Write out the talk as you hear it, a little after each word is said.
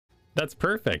That's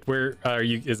perfect. Where are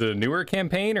you? Is it a newer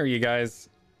campaign, or are you guys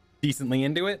decently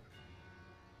into it?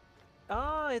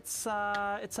 Oh, it's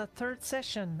a third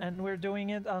session, and we're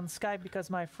doing it on Skype because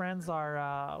my friends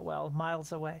are well,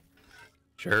 miles away.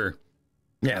 Sure.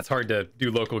 Yeah, it's hard to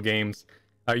do local games.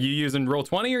 Are you using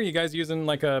Roll20, or are you guys using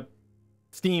like a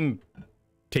Steam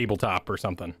tabletop or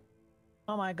something?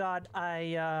 Oh my God,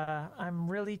 I'm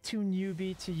really too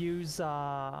newbie to use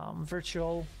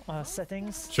virtual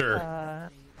settings. Sure.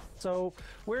 So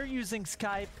we're using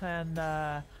Skype, and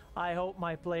I hope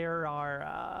my player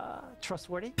are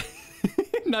trustworthy.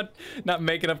 not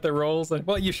making up the rolls.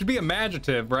 Well, you should be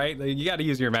imaginative, right? You got to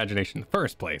use your imagination in the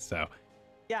first place. So.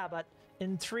 Yeah, but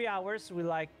in 3 hours we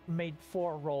like made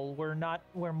 4 roll.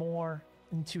 We're more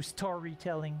into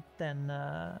storytelling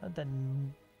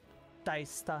than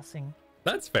dice tossing.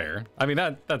 That's fair. I mean,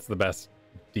 that's the best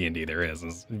D&D there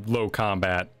is low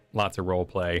combat, lots of role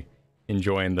play,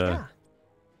 enjoying the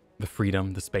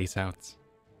freedom, the space outs.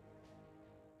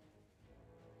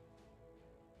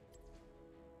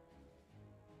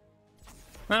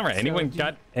 All right, anyone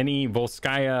got any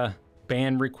Volskaya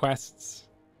ban requests?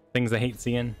 Things I hate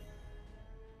seeing?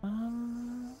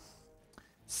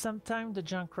 Sometimes the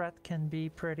Junkrat can be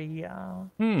pretty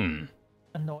annoying.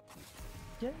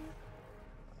 Yeah.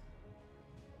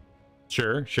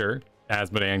 Sure.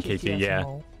 Asmodee and KT, yeah.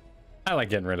 I like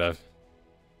getting rid of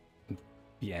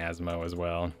the Asmo as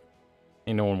well.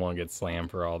 Ain't no one want to get slammed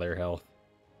for all their health.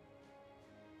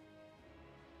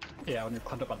 Yeah, when you're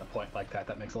clumped up on the point like that,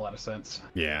 that makes a lot of sense.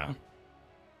 Yeah.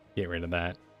 Get rid of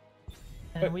that.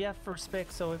 And we have first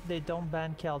pick, so if they don't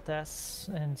ban Keltas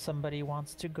and somebody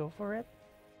wants to go for it.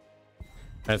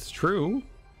 That's true.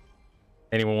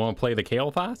 Anyone want to play the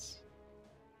Kael'thas?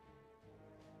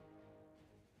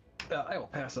 I will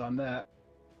pass on that.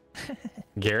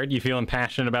 Garrett, you feeling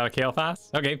passionate about a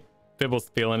Kael'thas? Okay, Fibble's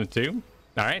feeling it too.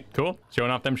 All right, cool. Showing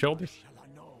off them shoulders.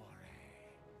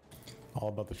 All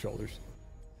about the shoulders.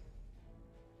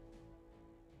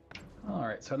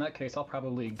 Alright, so in that case, I'll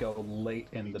probably go late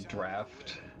in the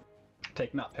draft.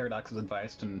 Take not Paradox's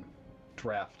advice and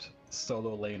draft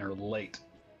solo laner late.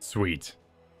 Sweet.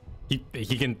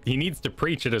 He needs to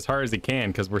preach it as hard as he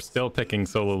can because we're still picking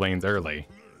solo lanes early.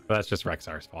 But that's just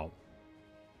Rexar's fault.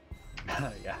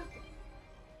 Yeah.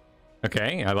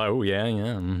 Okay. Oh yeah.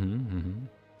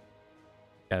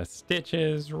 Yeah,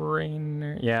 Stitches,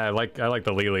 Rainer. Yeah, I like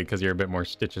the Lily because you're a bit more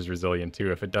Stitches resilient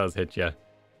too if it does hit you.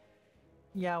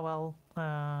 Yeah, well,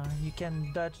 you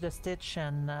can dodge the Stitch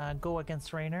and go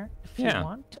against Rainer if you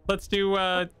want. Let's do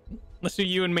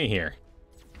you and me here.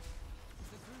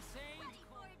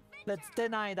 Let's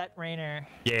deny that Rainer.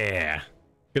 Yeah.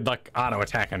 Good luck auto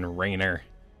attacking Rainer.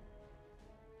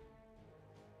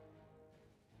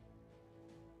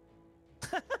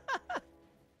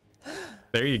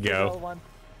 There you go.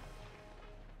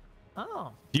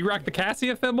 Oh. Do you rock the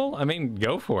Cassia, Fibble? I mean,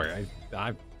 go for it.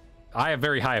 I have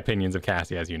very high opinions of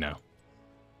Cassia, as you know.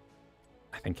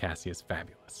 I think Cassia is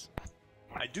fabulous.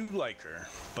 I do like her,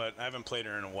 but I haven't played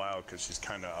her in a while because she's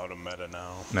kind of out of meta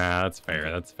now. Nah, that's fair.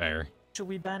 That's fair. Should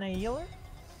we ban a healer?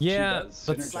 Yeah.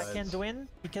 Black and Dwin?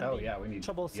 We need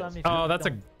troublesome. If oh, that's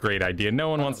a great idea. No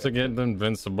one wants to get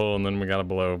invincible, and then we gotta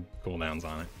blow cooldowns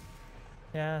on it.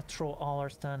 Yeah, throw all our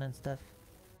stun and stuff.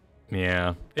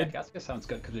 Yeah. Cassia sounds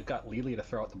good because we've got Lily to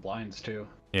throw out the blinds too.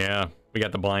 Yeah, we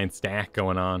got the blind stack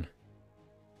going on.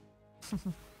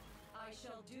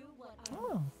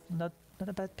 Oh, not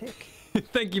a bad pick.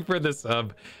 Thank you for the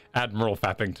sub, Admiral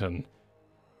Fappington.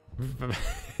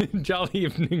 Jolly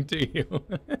evening to you.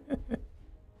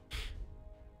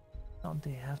 Don't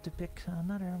they have to pick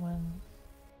another one?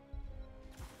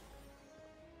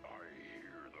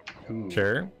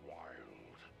 Sure.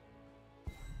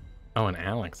 Oh, and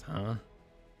Alex, huh?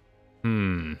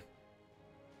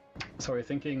 So we're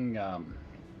thinking,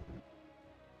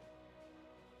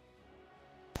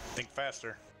 Think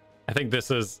faster. I think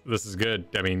this is good.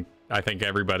 I mean, I think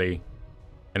everybody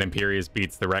and Imperius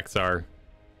beats the Rexar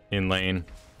in lane.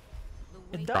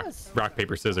 It does. Rock,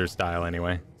 paper, scissors style,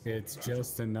 anyway. It's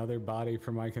just another body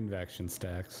for my convection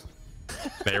stacks.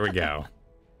 There we go.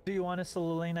 Do you want a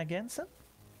solo lane against him?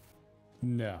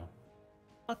 No.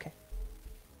 Okay.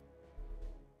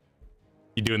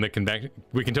 You doing the convection?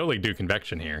 We can totally do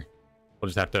convection here. We'll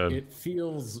just have to. It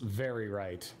feels very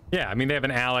right. Yeah, I mean they have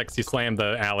an Alex. You slam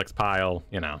the Alex pile,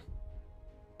 you know.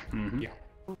 Yeah.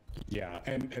 Yeah,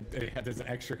 and there's an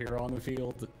extra hero on the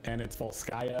field, and it's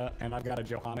Volskaya, and I've got a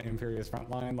Johanna Imperius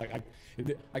frontline. Like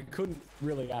I couldn't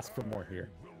really ask for more here.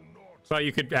 So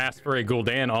you could ask for a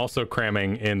Gul'dan also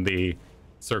cramming in the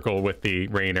circle with the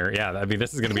Rainer. Yeah, I mean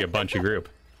this is going to be a bunchy group.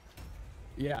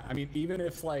 Yeah, I mean, even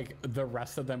if like the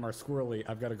rest of them are squirrely,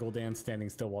 I've got a Gul'dan standing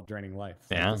still while draining life.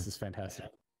 Yeah. This is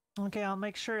fantastic. Okay, I'll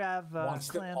make sure I have Watch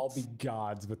them all be Clint.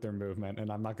 gods with their movement,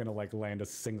 and I'm not gonna like land a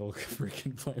single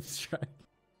freaking flame strike.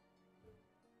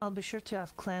 I'll be sure to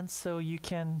have clans so you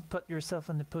can put yourself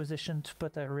in the position to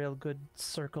put a real good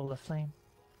circle of flame.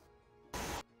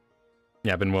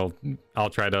 Yeah, but I'll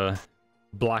try to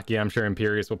block you. I'm sure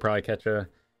Imperius will probably catch a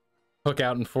hook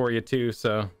out and for you too,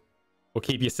 so we'll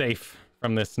keep you safe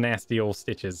from this nasty old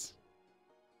Stitches.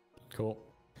 Cool.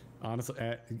 Honestly,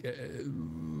 I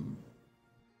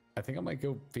think I might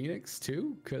go Phoenix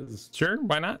too, because Sure,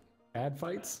 why not? bad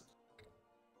fights.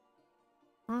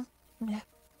 Yeah.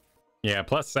 Yeah,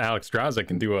 plus Alex Draza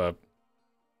can do a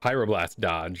Pyroblast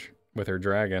dodge with her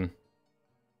dragon.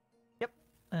 Yep.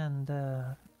 And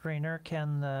Rainer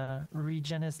can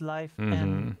regen his life Mhm.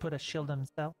 and put a shield on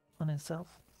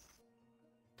himself.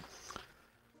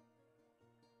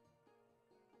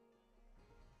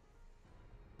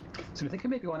 So I think I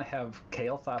maybe want to have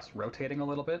Kael'thas rotating a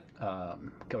little bit,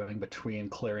 going between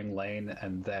clearing lane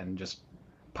and then just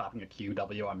popping a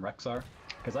QW on Rexar,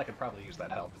 because I could probably use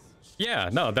that help. Yeah,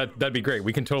 no, that'd be great.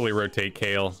 We can totally rotate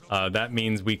Kale. That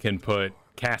means we can put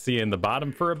Cassie in the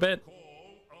bottom for a bit,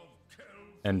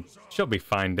 and she'll be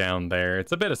fine down there.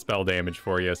 It's a bit of spell damage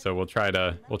for you, so we'll try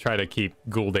to keep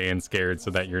Gul'dan scared so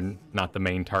that you're not the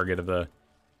main target of the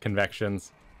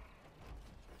convections.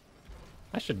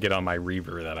 I should get on my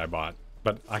Reaver that I bought,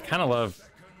 but I kind of love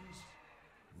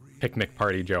Picnic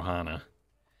Party Johanna,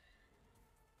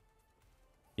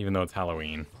 even though it's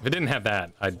Halloween. If it didn't have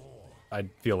that, I'd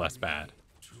feel less bad.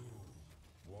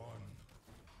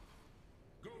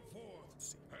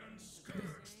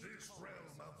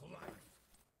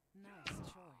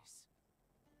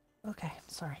 Okay,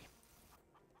 sorry.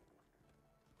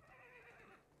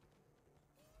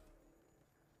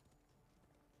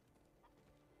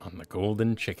 On the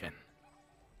golden chicken.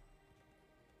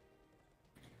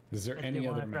 Is there If any you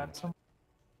wanna other grab map? some.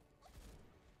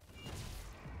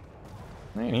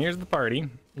 And here's the party.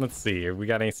 Let's see. Have we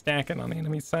got any stacking on the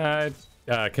enemy side?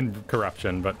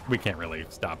 Corruption, but we can't really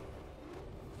stop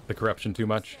the corruption too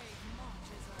much.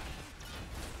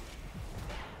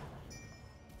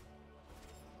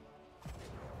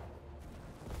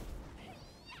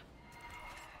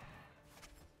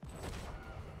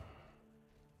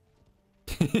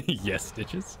 Yes,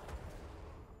 Stitches.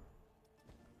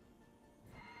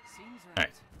 All right.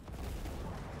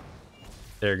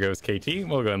 There goes KT. We'll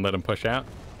go ahead and let him push out.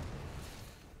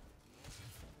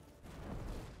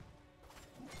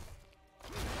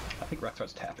 I think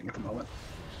Rexar's tapping at the moment.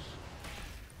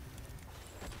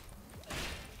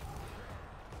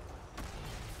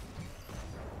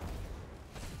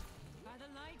 By the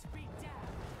light beat down.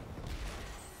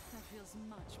 That feels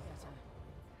much better.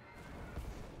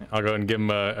 I'll go ahead and give him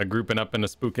a grouping up and a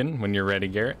spooking when you're ready,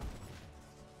 Garrett.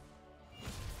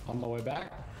 On my way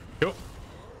back. Go.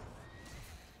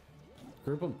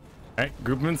 Group them. All right,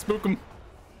 group him and spook him.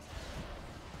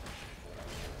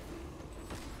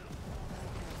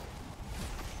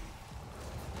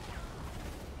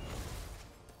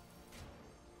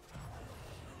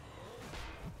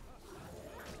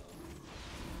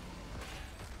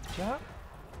 Yeah.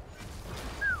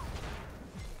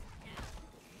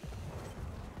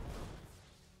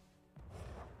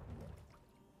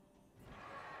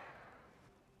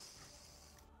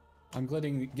 I'm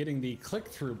getting the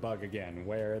click-through bug again,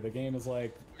 where the game is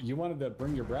like, you wanted to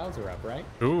bring your browser up, right?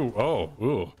 Ooh, oh,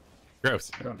 ooh. Gross.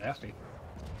 They're nasty.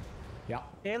 Yeah.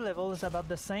 Okay, level is about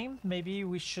the same. Maybe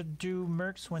we should do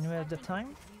mercs when we have the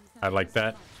time. I like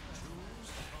that.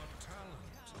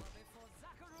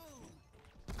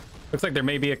 Looks like there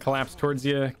may be a collapse towards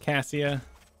you, Cassia.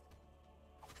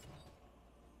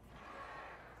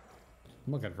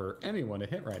 I'm looking for anyone to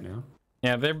hit right now.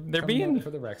 Yeah, they're Coming being... up for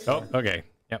the Rex. Oh, okay.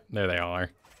 Yep, there they all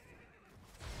are.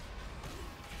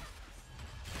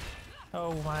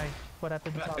 Oh my, what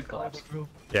happened to Good our collapse. group?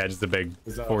 Yeah, just a big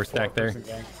There's a 4-stack there.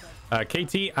 four-person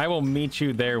gang. KT, I will meet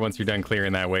you there once you're done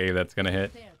clearing that wave that's gonna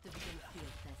hit. There to begin field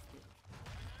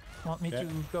testing. Want me Yeah. to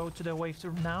go to the wave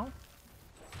now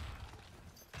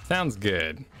Sounds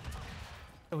good.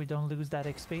 so we don't lose that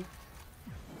XP?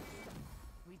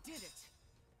 We did it.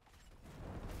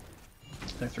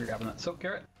 Thanks for grabbing that. So,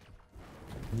 Garrett,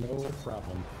 No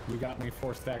problem. You got me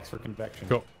 4 stacks for convection.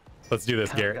 Cool. Let's do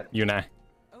this, Garrett. You and I.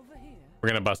 Over here. We're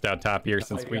gonna bust out top here Oh,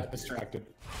 since you we... got distracted.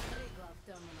 Telegraph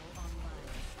terminal online.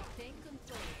 Take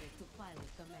control of it to pilot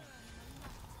command.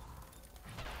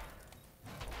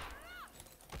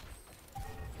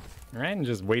 All right, and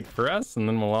just wait for us, and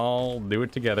then we'll all do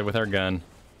it together with our gun.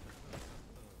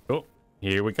 Oh,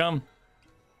 here we come.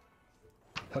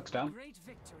 Hooks down. Great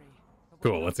victory.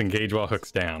 Cool. Let's engage while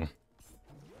Hook's down.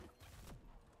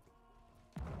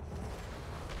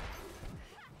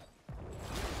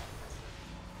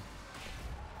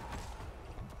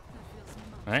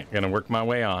 All right, gonna work my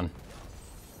way on.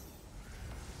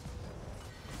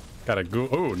 Got a go.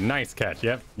 Oh, nice catch.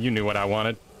 Yep, you knew what I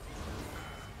wanted.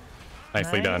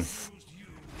 Nicely done. So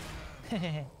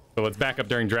let's back up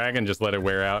during dragon. Just let it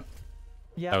wear out.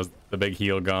 Yeah. That was the big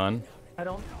heal gone. I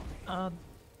don't.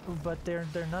 But they're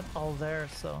not all there,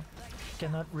 so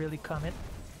cannot really commit.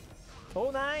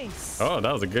 Oh, nice. Oh,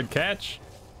 that was a good catch.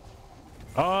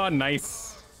 Oh,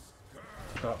 nice.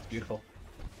 Oh, beautiful.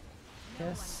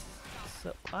 Yes.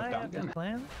 So I down have the again.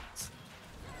 plan.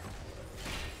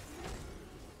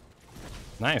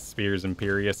 Nice, Spears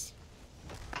Imperious.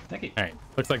 Thank you. All right,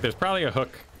 looks like there's probably a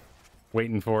hook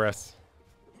waiting for us.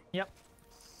 Yep.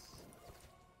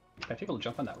 I have people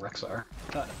jump on that Rexar.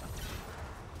 Thank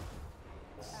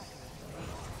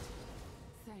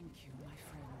you, my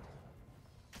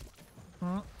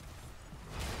friend.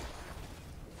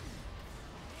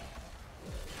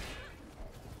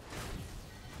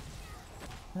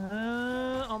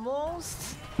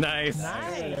 Almost. Nice.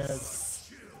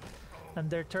 Nice. And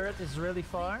their turret is really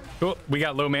far. Cool. We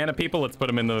got low mana people. Let's put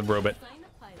them in the robot. Sign a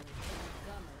pilot and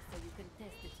gunner so you can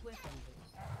test its weaponry.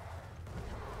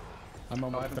 I'm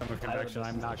almost done with convection.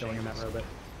 I'm not going in that robot.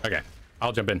 Okay,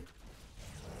 I'll jump in. All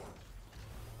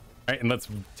right, and let's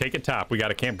take it top. We got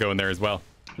a camp going there as well.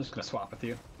 I'm just gonna swap with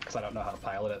you because I don't know how to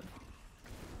pilot it.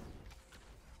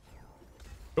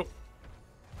 Oh,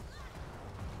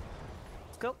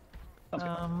 Let's go. Sounds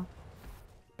good.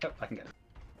 Yep, I can get it.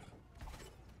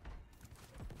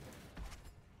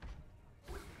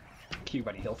 Q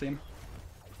buddy heal theme.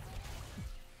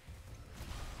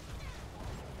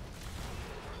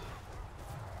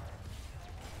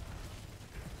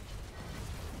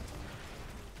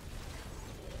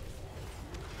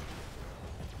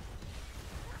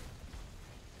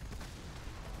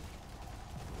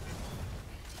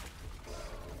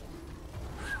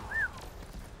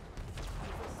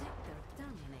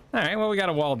 all right. Well, we got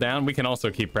a wall down. We can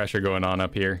also keep pressure going on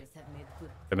up here Have made good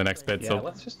for the next bit. Yeah, So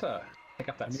let's just pick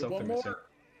up that Need soap one thing we more.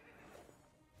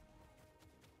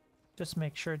 Just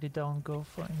make sure they don't go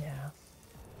for yeah.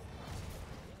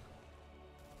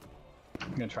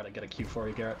 I'm gonna try to get a Q for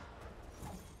you, Garrett.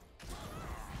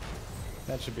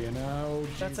 That should be a no.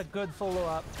 That's a good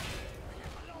follow-up.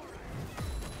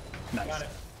 Nice.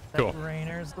 Cool.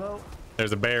 Rainer's low.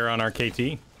 There's a bear on our KT,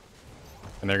 and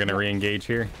they're gonna re-engage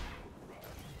here.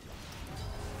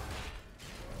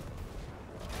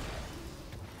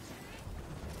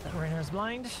 That Rainer's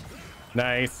blind.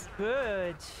 Nice.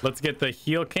 Good. Let's get the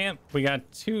heal camp. We got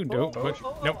two dope.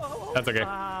 Nope. That's okay.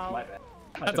 Wow. My bad.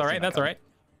 I That's should've all seen right. that That's all coming. right.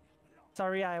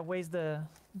 Sorry, I wasted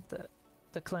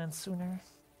the clan sooner.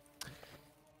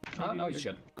 Oh, no, you're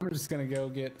good. I'm just gonna go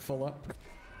get full up.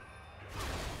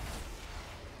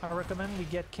 I recommend we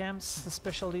get camps,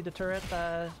 especially the turret.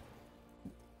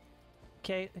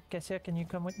 Cassia, can you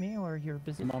come with me, or you're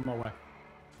busy? I'm on my way.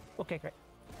 Okay, great.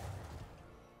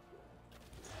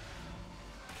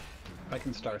 I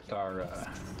can start our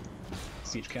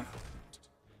siege camp.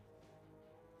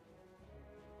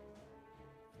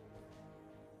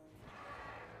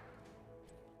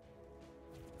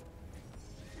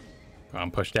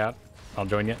 I'm pushed out. I'll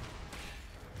join you.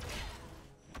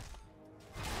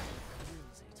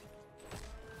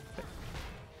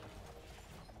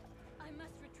 I must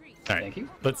retreat. All right. Thank you.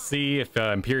 Let's see if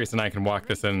Imperious and I can walk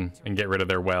this in and get rid of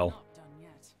their well. Not done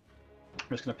yet. I'm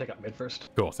just gonna pick up mid first.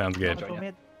 Cool. Sounds good. Join Go ya.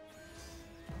 mid.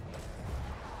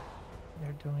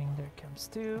 They're doing their camps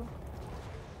too.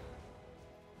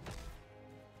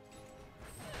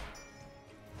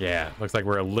 Yeah. Looks like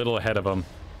we're a little ahead of them.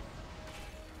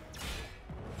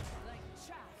 Like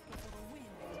chaff before the wind.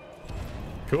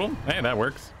 Cool. Hey, that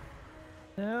works.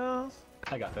 No.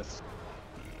 I got this.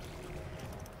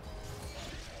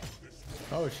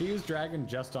 Oh, she used dragon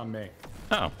just on me.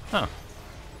 Oh. Huh.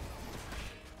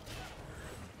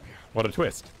 What a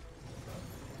twist.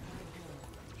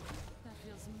 That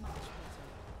feels much better.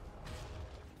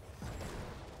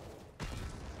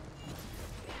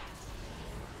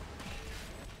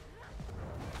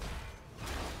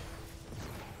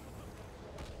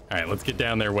 All right. Let's get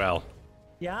down there well.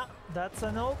 Yeah, that's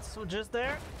an ult. So just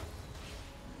there.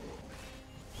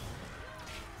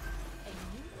 A new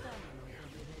gunner will be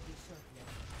ready shortly.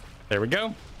 There we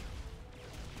go.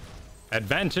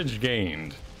 Advantage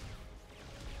gained.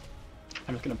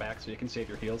 I'm just gonna back so you can save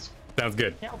your heals. Sounds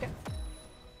good. Yeah. Okay.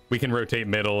 We can rotate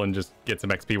middle and just get some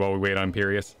XP while we wait on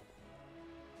Imperious.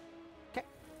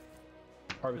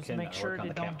 Or we Just can make sure work on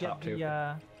they the camp don't get top too.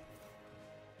 the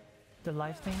the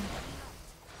life thing.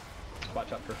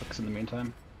 Watch out for hooks in the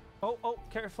meantime. Oh,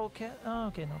 careful, Oh,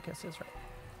 okay, no, Cass is right.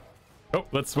 Oh,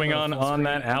 let's swing on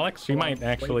that Alex. She might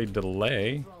actually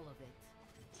delay. Roll of it.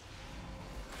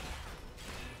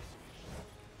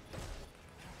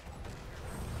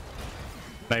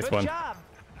 Nice Good one. job.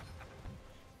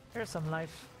 Here's some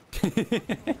life.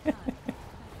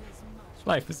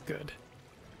 Life is good.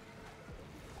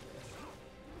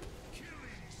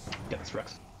 Get this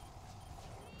Rex.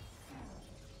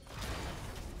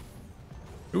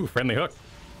 Ooh, friendly hook.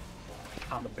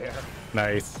 On the bear.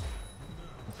 Nice.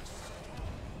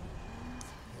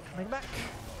 Coming back.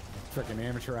 Freaking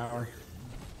amateur hour.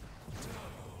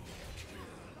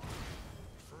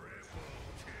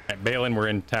 Alright, Balin, we're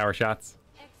in tower shots.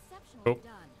 Exceptional Oh. done.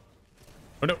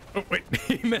 Oh no, oh wait,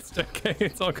 he missed. Okay,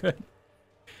 it's all good.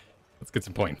 Let's get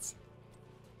some points.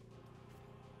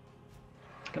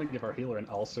 Gonna give our healer an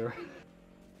ulcer.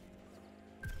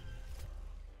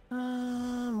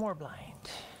 More blind.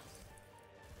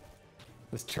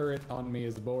 This turret on me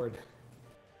is bored.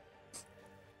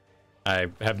 I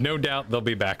have no doubt they'll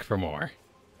be back for more.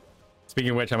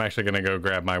 Speaking of which, I'm actually gonna go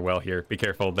grab my well here. Be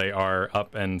careful, they are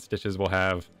up and Stitches will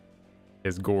have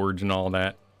his gorge and all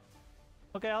that.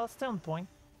 Okay, I'll stay on point.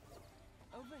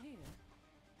 Over here.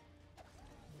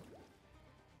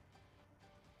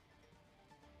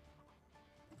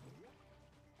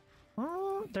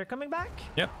 They're coming back.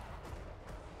 Yep.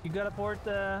 You gotta board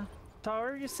the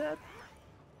tower, you said?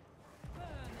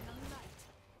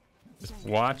 Just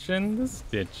watching the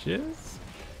Stitches.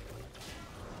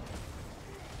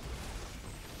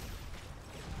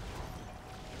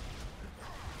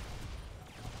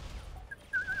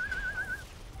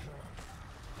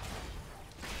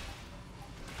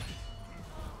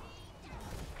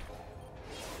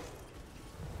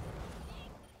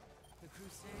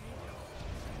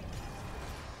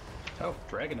 Oh,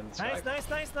 dragon in the sky.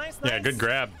 Nice. Yeah, good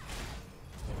grab.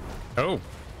 Oh.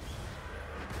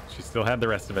 She still had the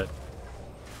rest of it.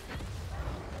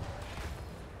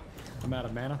 I'm out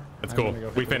of mana. That's I'm cool. gonna go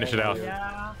We hit the finish it wall out. here.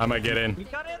 Yeah. I might get in. We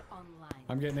got it. Online.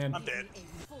 I'm getting in. I'm dead. A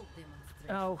full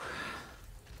demonstration. Oh.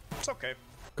 It's okay.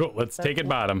 Cool, let's take it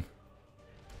bottom.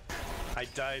 I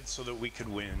died so that we could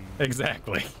win.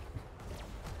 Exactly.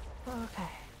 Okay.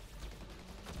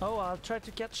 Oh, I'll try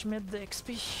to catch mid the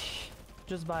XP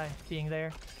just by being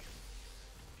there. Do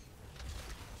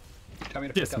you want me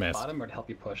to pick up Dismiss. bottom or to help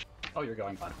you push? Oh, you're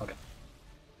going bottom. Okay.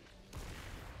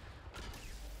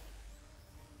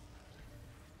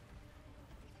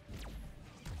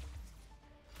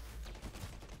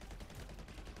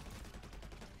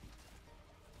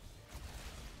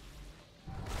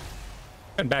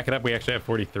 And back it up, we actually have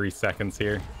 43 seconds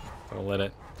here. So we'll let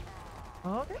it.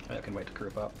 Okay. I can wait to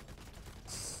group up.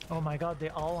 Oh my god,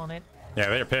 they're all on it. Yeah,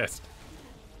 they're pissed.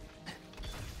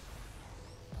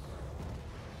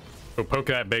 Oh, poke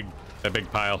that big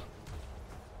pile.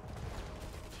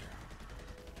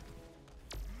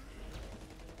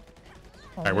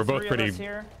 Only we're both three of pretty- us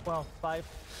here. Well, 5.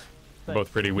 But,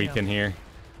 Both pretty weak yeah. in here.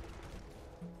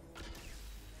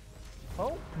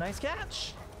 Oh, nice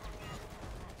catch.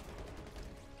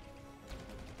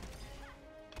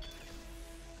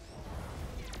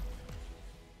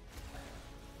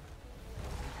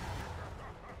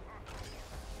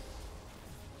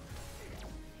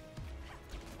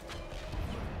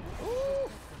 Ooh,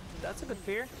 that's a good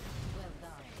fear.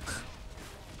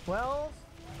 Well,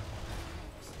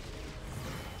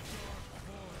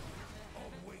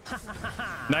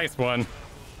 Nice one.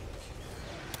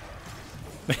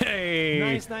 Hey.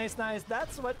 nice.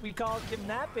 That's what we call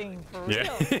kidnapping for real.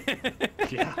 Yeah.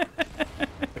 Yeah.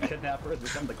 The kidnapper has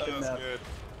become the That was kidnapper. good.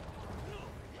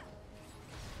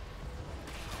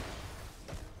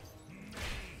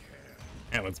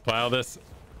 Yeah, let's plow this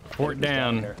fort Who's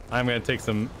down down. here? I'm gonna take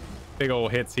some big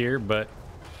old hits here, but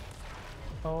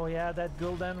Oh yeah, that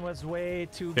Gul'dan was way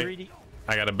too Hey. greedy.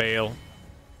 I gotta bail.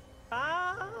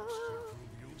 Ah!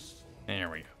 There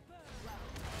we go.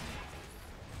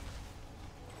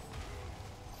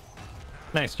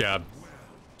 Nice job.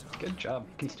 Good job.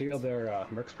 You can steal their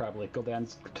mercs probably.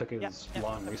 Gul'dan's took his Yeah.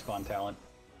 long respawn talent.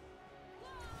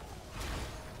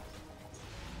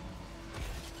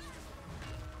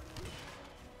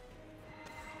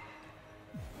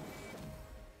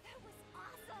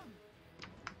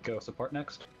 Go support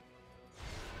next.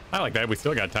 I like that. We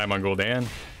still got time on Gul'dan.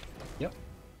 Yep.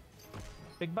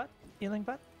 Big butt? Healing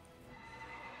butt?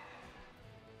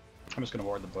 I'm just gonna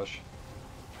ward the bush.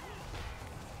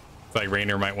 It's like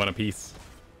Rainer might want a piece.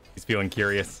 He's feeling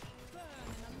curious.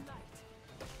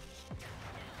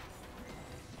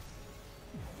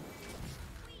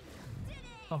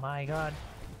 Oh my god.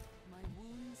 My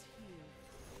wounds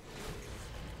heal.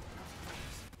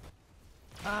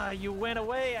 Ah, you went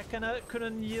away. I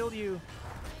couldn't yield you.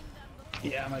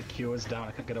 Yeah, my Q was down.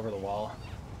 I couldn't get over the wall.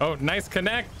 Oh, nice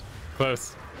connect.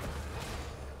 Close.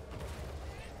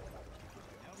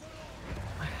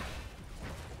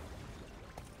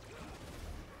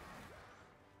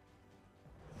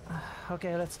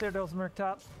 Okay, let's clear those merc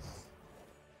top.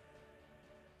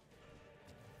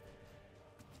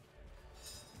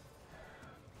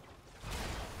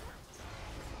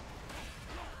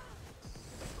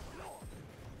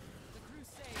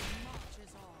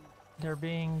 They're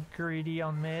being greedy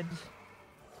on mid.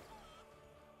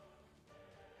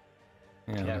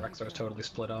 Yeah, Rexar's totally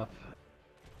split off.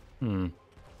 I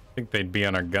think they'd be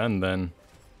on our gun then.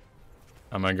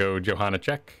 I'm gonna go Johanna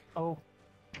check. Oh,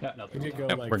 Yeah, no, We did go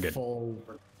Yep, like we're good. full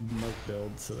Merc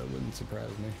build, so that wouldn't surprise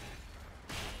me.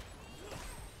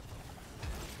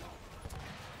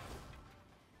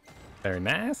 Very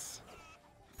nice.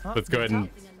 oh, Let's go ahead and.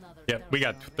 Tapping another Yep, we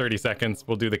got thermal 30 seconds.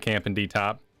 We'll do the camp and D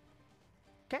top.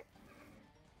 okay.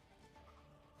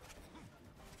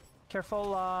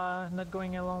 Careful, not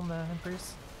going alone,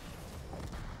 Empress.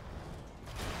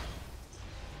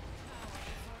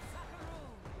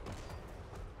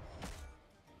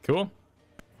 Cool.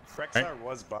 Rexar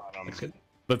was bottom. Looks good.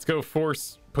 Let's go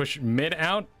force push mid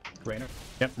out. Rainer.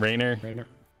 Yep, Rainer. Rainer.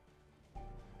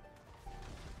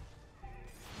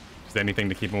 Is there anything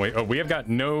to keep him away? Oh, we have got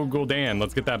no Gul'dan.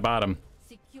 Let's get that bottom.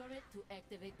 Secure it to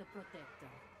activate the protector.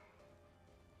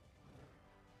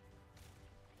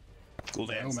 Cool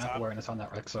No dance map top. awareness on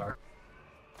that Rexar.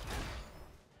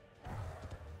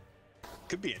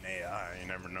 Could be an AI, you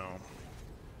never know.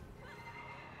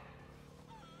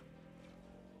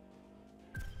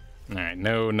 All right,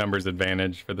 no numbers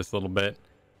advantage for this little bit.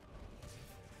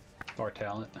 Or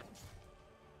talent.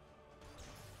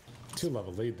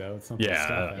 2-level lead though. It's something to Yeah,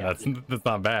 scoff at. that's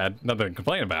not bad. Nothing to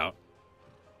complain about.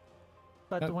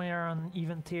 But we are on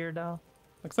even tier though.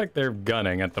 Looks like they're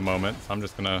gunning at the moment, so I'm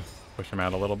just gonna push them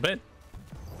out a little bit.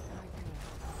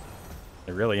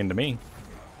 They're really into me.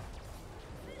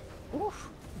 Oof.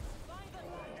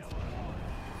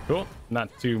 Cool. Not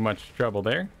too much trouble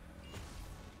there.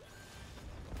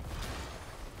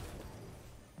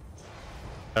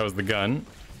 That was the gun.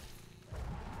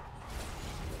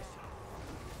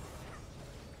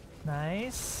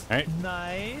 Nice. All right.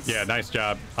 Nice. Yeah, nice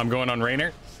job. I'm going on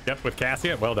Rainer. Yep, with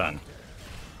Cassia. Well done.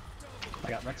 I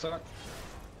got Rexar.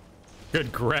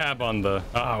 Good grab on the...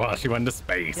 Oh, well, she went to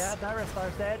space. Yeah,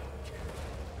 Star's dead.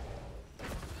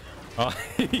 Oh,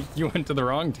 you went to the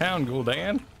wrong town,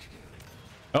 Gul'dan.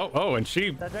 Oh, and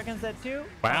she... That dragon's dead too.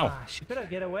 Wow. Ah, she could have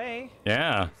get away.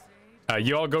 Yeah.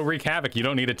 You all go wreak havoc. You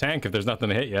don't need a tank if there's nothing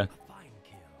to hit you.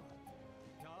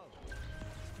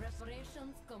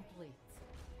 Preparations complete.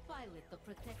 Pilot the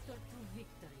protector to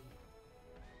victory.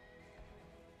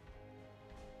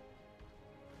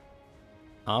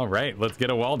 All right, let's get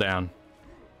a wall down.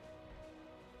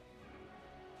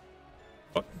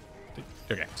 Oh,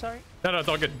 okay. Sorry. No, it's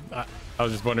all good. I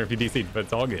was just wondering if you DC'd, but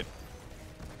it's all good.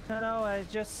 No, I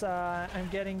just I'm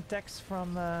getting texts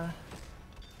from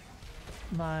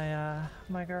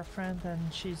my girlfriend, and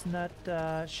she's not.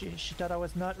 She thought I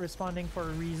was not responding for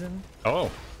a reason. Oh,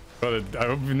 well,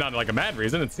 not like a mad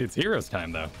reason. It's heroes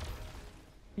time though.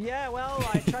 Yeah, well,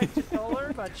 I tried to tell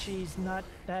her, but she's not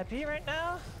happy right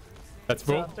now. That's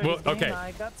So cool. after Well, this game, okay.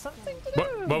 I got something to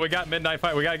do. Well, we got Midnight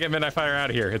Fire. We gotta get Midnight Fire out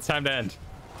of here. It's time to end.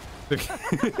 Thanks,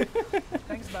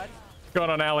 bud. What's going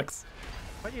on, Alex?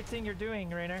 What do you think you're doing,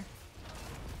 Rainer?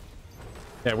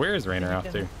 Yeah, where is Rainer off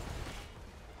to?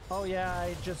 Oh yeah,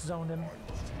 I just zoned him.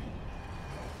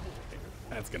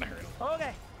 That's gonna hurt.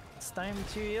 Okay, it's time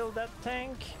to heal that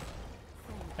tank.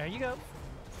 There you go.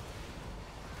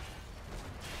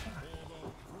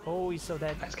 Oh, he's so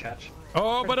dead. Nice catch.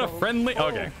 Oh, but a friendly.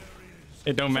 Okay,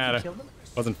 it don't matter. Killed him?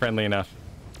 Wasn't friendly enough.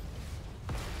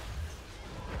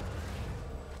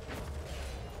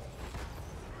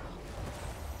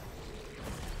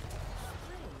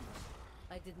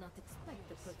 I did not expect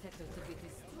the protector to be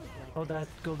destroyed like Oh, that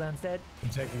Gul'dan's dead. I'm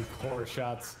taking core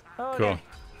shots. Oh, Cool. okay.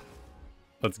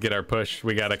 Let's get our push.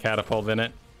 We got a catapult in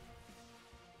it.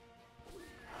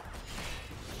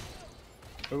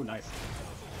 Oh, nice.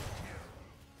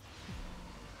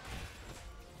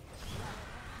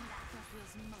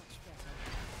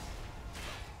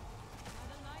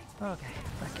 Okay.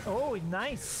 Oh,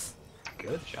 nice.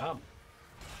 Good job.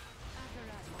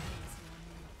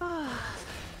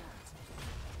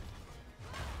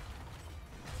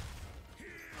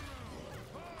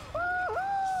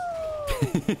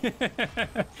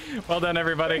 Well done,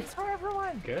 everybody. Thanks for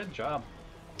everyone. Good job.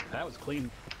 That was clean.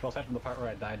 Well, aside from the part where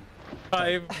I died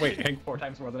Wait, hang. 4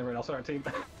 times more than everyone else on our team.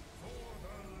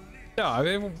 No, I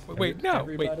mean, wait, no,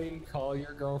 Everybody wait. call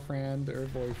your girlfriend or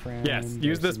boyfriend. Yes, or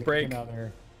use this break. significant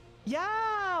other.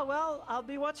 Yeah, well, I'll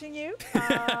be watching you.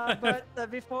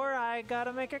 But before I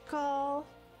gotta make a call.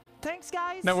 Thanks,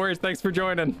 guys. No worries. Thanks for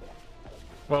joining.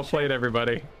 Well played,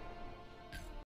 everybody.